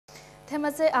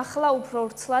თემაზე ახლა უფრო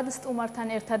ვრცლად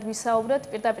სტუმართან ერთად ვისაუბროთ.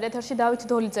 პირდაპირ ეთერში დავით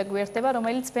დოლიძე გვერდება,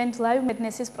 რომელიც Band Live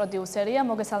Madness-ის პროდიუსერია.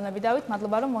 მოგესალმები დავით,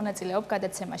 მადლობა რომ მონაწილეობ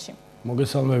გადაცემაში.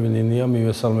 მოგესალმები ნინია,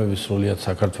 მივესალმები სრულიად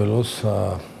საქართველოს.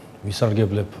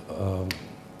 ვისარგებლებ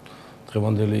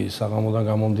დღევანდელი საღამოდან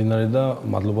გამომდინარე და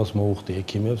მადლობას მოუხდი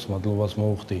ექიმებს, მადლობას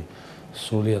მოუხდი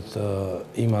სრულიად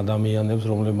იმ ადამიანებს,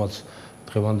 რომლებმაც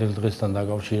დღევანდელ დღესთან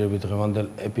დაკავშირებით, დღევანდელ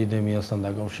ეპიდემიასთან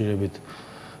დაკავშირებით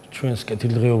ჩვენს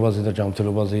კეთილდღეობაზე და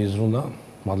ჯანმრთელობაზე იზრუნდა.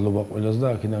 მადლობა ყველას და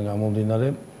აქედან გამომდინარე,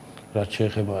 რაც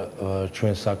შეეხება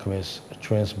ჩვენს საქმეს,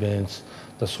 ჩვენს ბენდს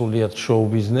და სრულიად შოუ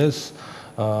ბიზნესს,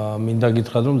 მინდა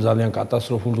გითხრათ, რომ ძალიან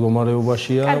კატასტროფულ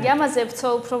მდგომარეობაშია. კარგი, ამაზე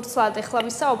უფრო ვრცლად ახლა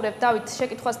ვისაუბრებ. დავით,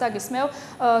 შეკითხვას დაგისმევ.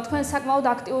 თქვენ საკმაოდ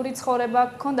აქტიური ცხოვრება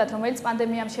გქონდათ, რომელიც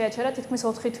პანდემიამ შეაჩერა, თითქმის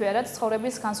 4 თვეა, რაც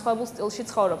ცხოვრების განსხვავებულ სტილში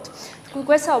ცხოვრობთ.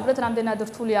 გვესაუბრეთ, რამდენად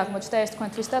რთული აღმოჩნდა ეს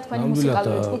თქვენთვის და თქვენი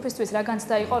მუსიკალური ჯგუფისთვის რა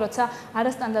განცდა იყო, როცა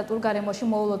არასტანდარტულ გარემოში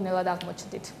მოულოდნელად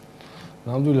აღმოჩნდით.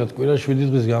 ნამდვილად, კვირა 7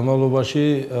 დღის განმავლობაში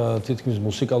თითქმის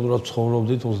მუსიკალურად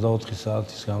ცხოვრობდით 24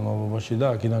 საათის განმავლობაში და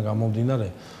აქედან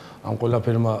გამომდინარე ამ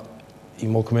ყველაფერმა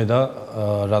იმოქმედა,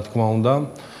 რა თქმა უნდა.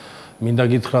 მინდა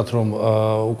გითხრათ, რომ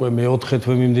უკვე მე-4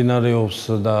 თვე მიმდინარეობს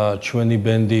და ჩვენი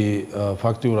ბენდი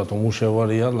ფაქტიურად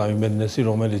უმუშევარია, Live Madness-ი,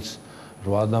 რომელიც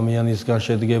 8 ადამიანისგან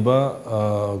შედგება.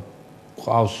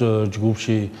 ყავს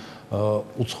ჯგუფში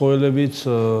უცხოელებიც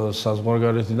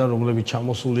საზღვარგარეთიდან, რომლებიც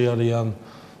ჩამოსული არიან.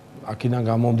 აქედან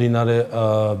გამომდინარე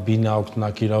ბინა აქვთ,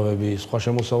 ნაკირავები, სხვა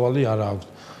შემოსავალი არ აქვთ.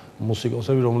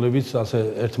 მუსიკოსები, რომლებიც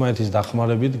ასე ერთმანეთის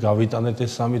დახმარებით გავიტანეთ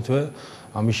ეს 3 თვე.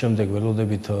 ამის შემდეგ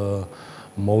ველოდებით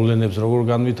მოვლენებს როგორ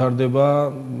განვითარდება,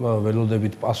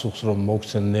 ველოდებით პასუხს რომ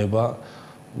მოგცენ ნება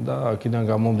და აქედან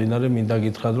გამომდინარე მინდა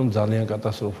გითხრათ, რომ ძალიან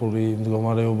კატასტროფული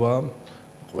მდგომარეობაა.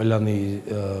 ყველანი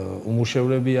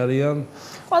უმუშევრები არიან.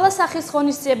 ყველა სახის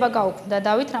ღონისძიება გაუქმდა,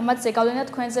 დავით, რამაც ზეგავლენა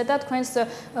თქვენზე და თქვენს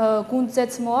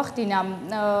გუნდზეც მოახდინა.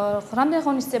 რამდენ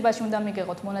ღონისძიებაში უნდა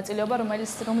მიგეღოთ მონაწილეობა,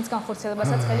 რომლის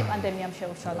განხორციელებასაც ხელი პანდემიამ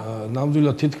შეუშალა?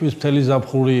 ნამდვილად თითქმის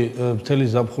მთელი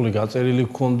ზაფხული გაწერილი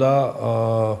გქონდა.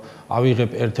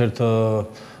 ავიღებ ერთ-ერთ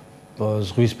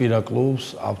ზღვისპირა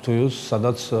კლუბს, აფთუიუს,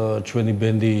 სადაც ჩვენი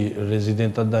ბენდი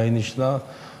რეზიდენტად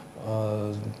დაინიშნა.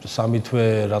 3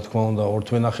 თვე, რა თქმა უნდა, 2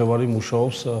 თვე ნახევარი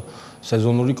მუშაობს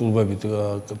სეზონური კლუბებით,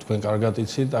 თქვენ კარგად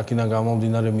იცით. აქედან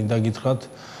გამომდინარე მინდა გითხრათ,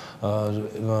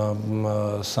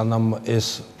 სანამ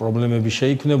ეს პრობლემები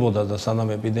შეიქმნებოდა და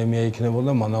სანამ ეპიდემია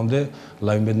იქნებოდა, მანამდე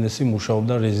Live Madness-ი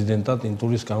მუშაობდა რეზიდენტად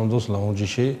ინტურის კანონდოს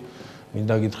ლაუნჯში.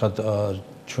 მინდა გითხრათ,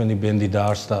 ჩვენი ბენდი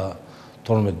დაარსდა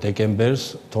 12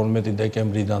 დეკემბერს, 12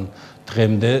 დეკემბრიდან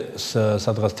დღემდე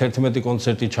სადღაც 11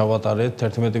 კონცერტი ჩავატარეთ,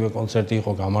 11-ვე კონცერტი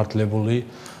იყო გამართლებული.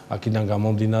 აქედან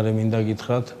გამომდინარე მინდა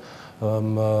გითხრათ,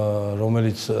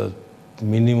 რომელიც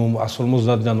მინიმუმ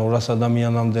 150-დან 200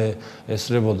 ადამიანამდე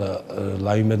ესწრებოდა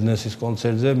Live Madness-ის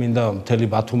კონცერტზე. მინდა მთელი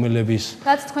ბათუმელების,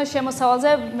 რაც თქვენ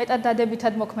შემოსავალზე მეტად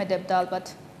დადებითად მოქმედებდა ალბათ.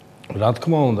 რა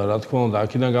თქმა უნდა,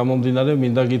 აქედან გამომდინარე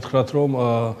მინდა გითხრათ, რომ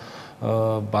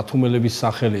ბათუმელების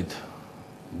სახელით,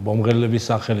 მომღერლების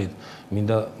სახელით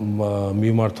მინდა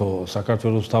მიმართო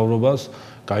საქართველოს მთავრობას,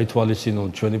 გაითვალისწინონ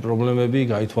ჩვენი პრობლემები,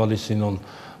 გაითვალისწინონ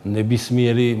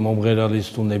ნებისმიერი მომღერალის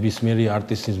თუ ნებისმიერი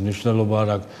არტისტის მნიშვნელობა არ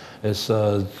აქვს. ეს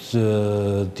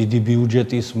დიდი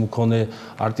ბიუჯეტის მქონე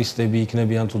არტისტები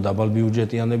იქნებიან თუ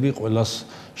დაბალბიუჯეტიანები, ყველას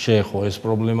შეეხო ეს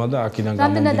პრობლემა და აქედან გამომდინარე.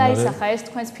 რამდენად აისახა ეს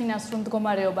თქვენს ფინანსურ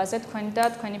მდგომარეობაზე, თქვენი და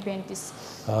თქვენი ბენდის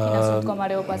ფინანსურ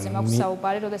მდგომარეობაზე მაქვს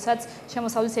საუბარი, როდესაც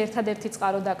შემოსავლის ერთადერთი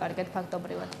წყარო დაკარგეთ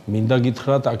ფაქტობრივად. მინდა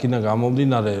გითხრათ, აქედან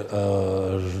გამომდინარე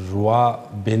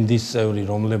 8 ბენდის წევრი,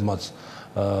 რომლებმაც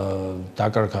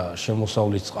დაკარგა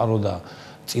შემოსავლის წყარო და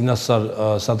წინასწარ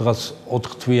სადღაც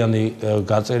 4 თვიანი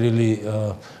გაწერილი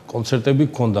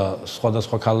კონცერტები გქონდა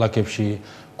სხვადასხვა ქალაქებში,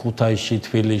 ქუთაისში,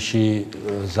 თბილისში,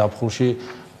 ზაფხულში,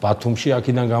 ბათუმში.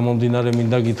 აქედან გამომდინარე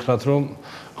მინდა გითხრათ, რომ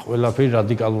ყველაფერი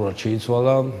რადიკალურად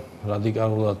შეიცვალა,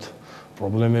 რადიკალურად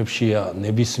პრობლემებშია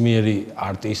ნებისმიერი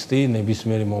არტისტი,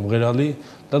 ნებისმიერი მომღერალი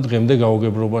და დღემდე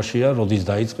გაუგებრობაშია, როდის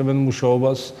დაიწყებენ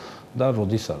მუშაობას და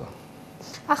როდის არა.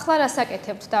 ახლა რას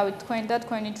აკეთებთ, დავით, თქვენ და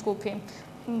თქვენი ჯგუფი?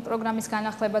 პროგრამის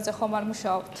განახლებაზე ხომ არ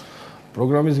მუშაობთ?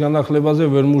 პროგრამის განახლებაზე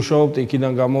ვერ მუშაობთ,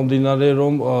 იქიდან გამომდინარე,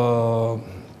 რომ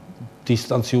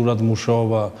დისტანციურად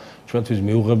მუშაობა ჩვენთვის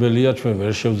მიუღებელია, ჩვენ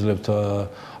ვერ შევძლებთ,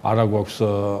 არა გვაქვს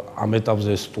ამ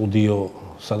ეტაპზე სტუდიო,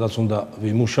 სადაც უნდა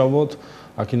ვიმუშაოთ.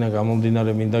 აქედან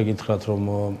გამომდინარე მინდა გითხრათ, რომ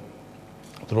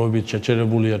დროებით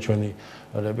შეჩერებულია ჩვენი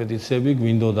რეპეტიციები,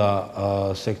 გვინდოდა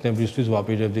სექტემბრისთვის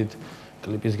ვაპირებდით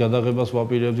კლიპის გადაღებას,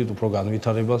 ვაპირებდით უფრო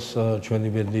განვითარებას ჩვენი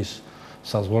ბენდის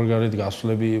საზღვარგარეთ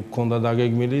გასვლები გქონდა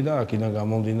დაგეგმილი და აქედან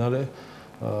გამომდინარე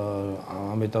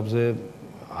ამ ეტაპზე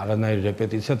არანაირი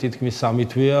რეპეტიცია, თითქმის 3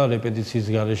 თვეა რეპეტიციის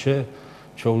გარეშე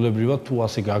ჩვეულებრივად თუ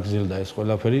ასე გაგრძელდა ეს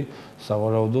ყველაფერი,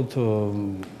 სავარაუდოდ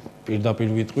პირდაპირ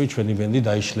ვიტყვი, ჩვენი ბენდი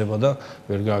დაიშლება და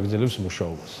ვერ გააგრძელებს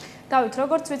მუშაობას. დავით,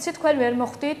 როგორც ვიცი, თქვენ ვერ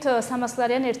მოხვდით 300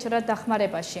 ლარიან ერთჯერად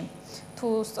დახმარებაში. თუ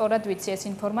სწორად ვიცი ეს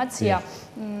ინფორმაცია,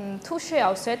 თუ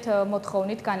შეავსეთ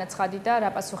მოთხოვნით განაცხადი და რა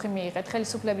პასუხი მიიღეთ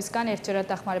ხელისუფლებისგან ერთჯერად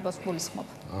დახმარებას გულისხმობ?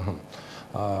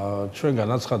 ჩვენ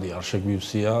განაცხადი არ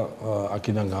შეგვივსია,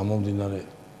 აქედან გამომდინარე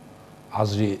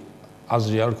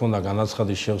აზრი არ ქონდა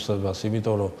განაცხადის შევსებას,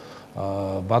 იმიტომ რომ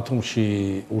ბათუმში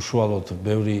უშუალოდ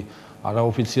ბევრი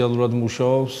არაოფიციალურად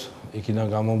მუშაობს, იქიდან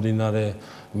გამომდინარე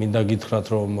მინდა გითხრათ,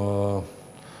 რომ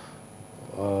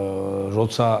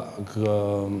როცა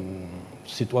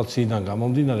სიტუაციიდან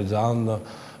გამომდინარე ძალიან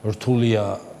რთულია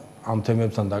ამ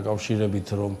თემებთან დაკავშირებით,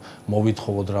 რომ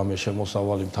მოვითხოვოთ რამე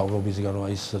შემოსავალი მთავრობისგან, რომ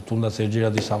ის თუნდაც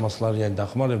ერთჯერადი 300 ლარიანი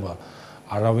დახმარება,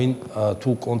 არავინ თუ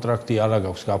კონტრაქტი არ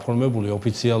აქვს გაფორმებული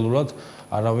ოფიციალურად,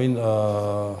 არავინ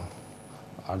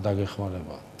არ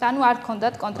დაგეხმარება. ანუ არ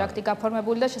გქონდათ კონტრაქტი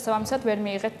გაფორმებული და შესაბამისად ვერ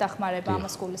მიიღეთ დახმარება,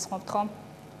 ამას გულისხმობთ, ხო?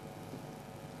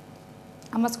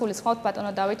 ამას გულისხმობთ,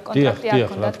 ბატონო დავით, კონტრაქტი არ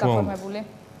გქონდათ გაფორმებული.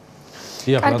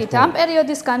 კარგით, ამ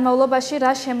პერიოდის განმავლობაში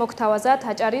რა შემოგთავაზათ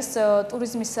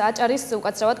აჭარის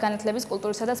უკაცრავად განათლების,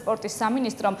 კულტურისა და სპორტის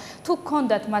სამინისტრომ? თუ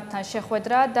გქონდათ მათთან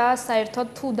შეხვედრა და საერთოდ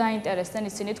თუ დაინტერესდნენ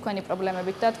ისინი თქვენი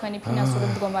პრობლემებით და თქვენი ფინანსური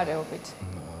მდგომარეობით?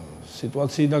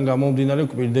 სიტუაციიდან გამომდინარე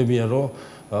გვპირდებიან, რომ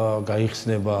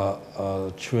გაიხსნება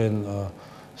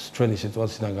ჩვენი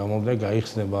სიტუაციიდან გამომდინარე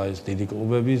გაიხსნება ეს დიდი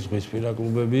კლუბები, ზღვისპირა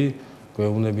კლუბები,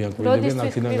 გვეუბნებიან კვირდებიან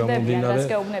აქედან გამომდინარე.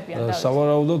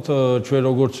 სავარაუდოდ ჩვენ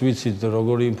როგორც ვიცით,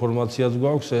 როგორი ინფორმაციაც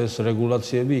გვაქვს, ეს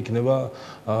რეგულაციები იქნება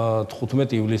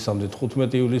 15 ივლისამდე.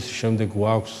 15 ივლისის შემდეგ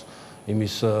გვაქვს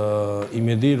იმის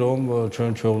იმედი, რომ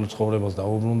ჩვენ ჩვეულის ცხოვრებას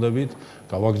დავუბრუნდებით,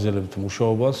 გავაგრძელებთ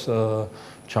მუშაობას,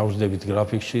 ჩავждებით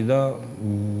გრაფიკში და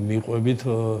მიყვებით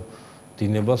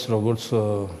დინებას, როგორც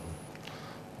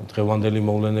დღევანდელი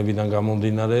მოვლენებიდან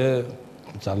გამომდინარე,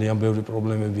 ძალიან ბევრი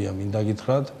პრობლემებია, მინდა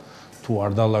გითხრათ. თუ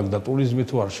არ დალაგდა ტურიზმი,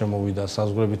 თუ არ შემოვიდა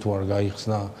საზღვრები, თუ არ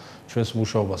გაიხსნა ჩვენს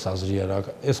მუშაობას აზრი არ აქვს.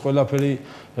 ეს ყველაფერი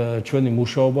ჩვენი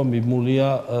მუშაობა მიბმულია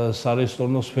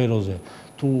სარესტორნო სფეროზე.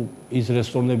 თუ ის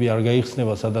რესტორნები არ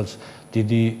გაიხსნება, სადაც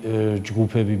დიდი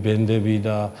ჯგუფები, ბენდები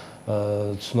და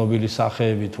ცნობილი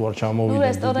სახეები თუ არ ჩამოვიდნენ,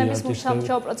 რესტორნების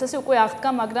მუშაობ პროცესი უკვე აღდგა,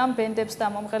 მაგრამ ბენდებს და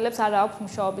მომღერლებს არ აქვს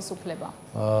მუშაობის უფლება.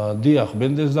 დიახ,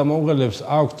 ბენდებს და მომღერლებს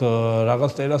აქვთ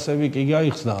რაღაც ტერასები კი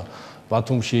გაიხსნა.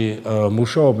 ბათუმში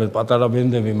მუშაობენ პატარა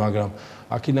ბენდები, მაგრამ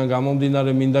აქედან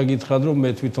გამომდინარე მინდა გითხრათ, რომ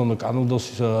მე თვითონ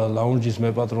კანუდოსის ლაუნჯის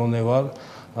მეპატრონე ვარ,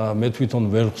 მე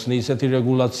თვითონ ვერ ხსნი ისეთი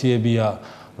რეგულაციებია,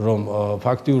 რომ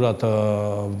ფაქტიურად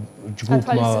ჯგუფმა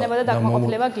თვალისწინება და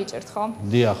დაკმაყოფილება გიჭერთ, ხო?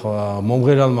 დიახ,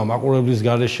 მომღერალმა მაყურებლის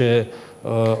გარეშე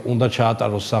უნდა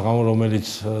ჩაატაროს საღამო, რომელიც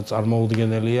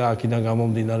წარმოუდგენელია, აქედან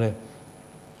გამომდინარე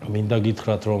მინდა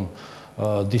გითხრათ, რომ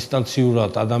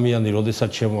დისტანციურად ადამიანი,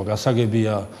 როდესაც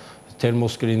გასაგებია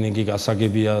თერმოსკრინინგი,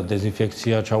 გასაგებია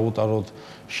დეზინფექცია ჩაუტაროთ,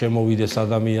 შემოვიდეს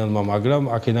ადამიანმა, მაგრამ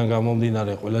აქედან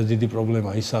გამომდინარე ყველაზე დიდი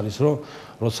პრობლემა ის არის, რომ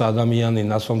როცა ადამიანი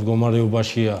ნაცვლად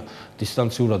მდგომარეობაშია,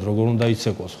 დისტანციურად როგორ უნდა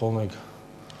იცეკვოს, ხო, მე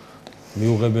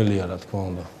მიუღებელია, რა თქმა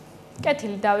უნდა.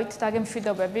 კეთილი დავით,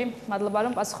 დაგემშვიდობები. მადლობა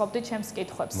რომ პასუხობდით ჩემს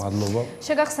კითხვებს. მადლობა.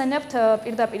 შეგახსენებთ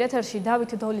პირდაპირ ეთერში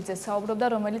დავით დოლიძე საუბრობდა,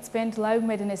 რომელიც ბენდ Live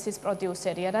Madness-ის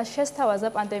პროდიუსერია. რა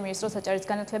შესთავაზა პანდემიის დროს აჭარის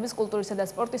განათლების, კულტურისა და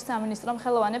სპორტის სამინისტრომ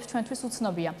ხელოვანებს ჩვენთვის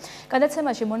უცნობია.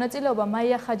 გადაცემაში მონაწილეობა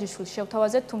მაია ხაჯიშვილს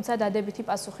შევთავაზეთ, თუმცა დადებითი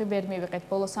პასუხი ვერ მივიღეთ.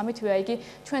 ბოლო 3 თვეა იგი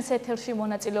ჩვენს ეთერში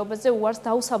მონაწილეობაზე უარს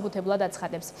დაუსაბუთებლად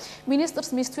აცხადებს.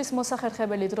 მინისტრს მისთვის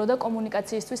მოსახერხებელი დრო და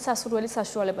კომუნიკაციისთვის სასურველი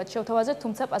საშუალებად შევთავაზეთ,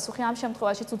 თუმცა პასუხი ამ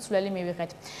შემთხვევაშიც უცვლელი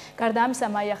მივიღეთ. გარდა ამისა,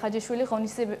 მაია ხაჯიშვილი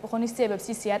ღონისძიებებს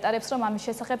ისე ატარებს, რომ ამის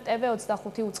შესახებ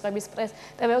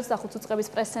TV25 უწყების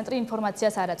პრეს-ცენტრი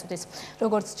ინფორმაციას არ აწვდის.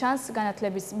 როგორც ჩანს,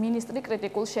 განათლების მინისტრი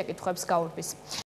კრიტიკულ შეკითხვებს გაურბის.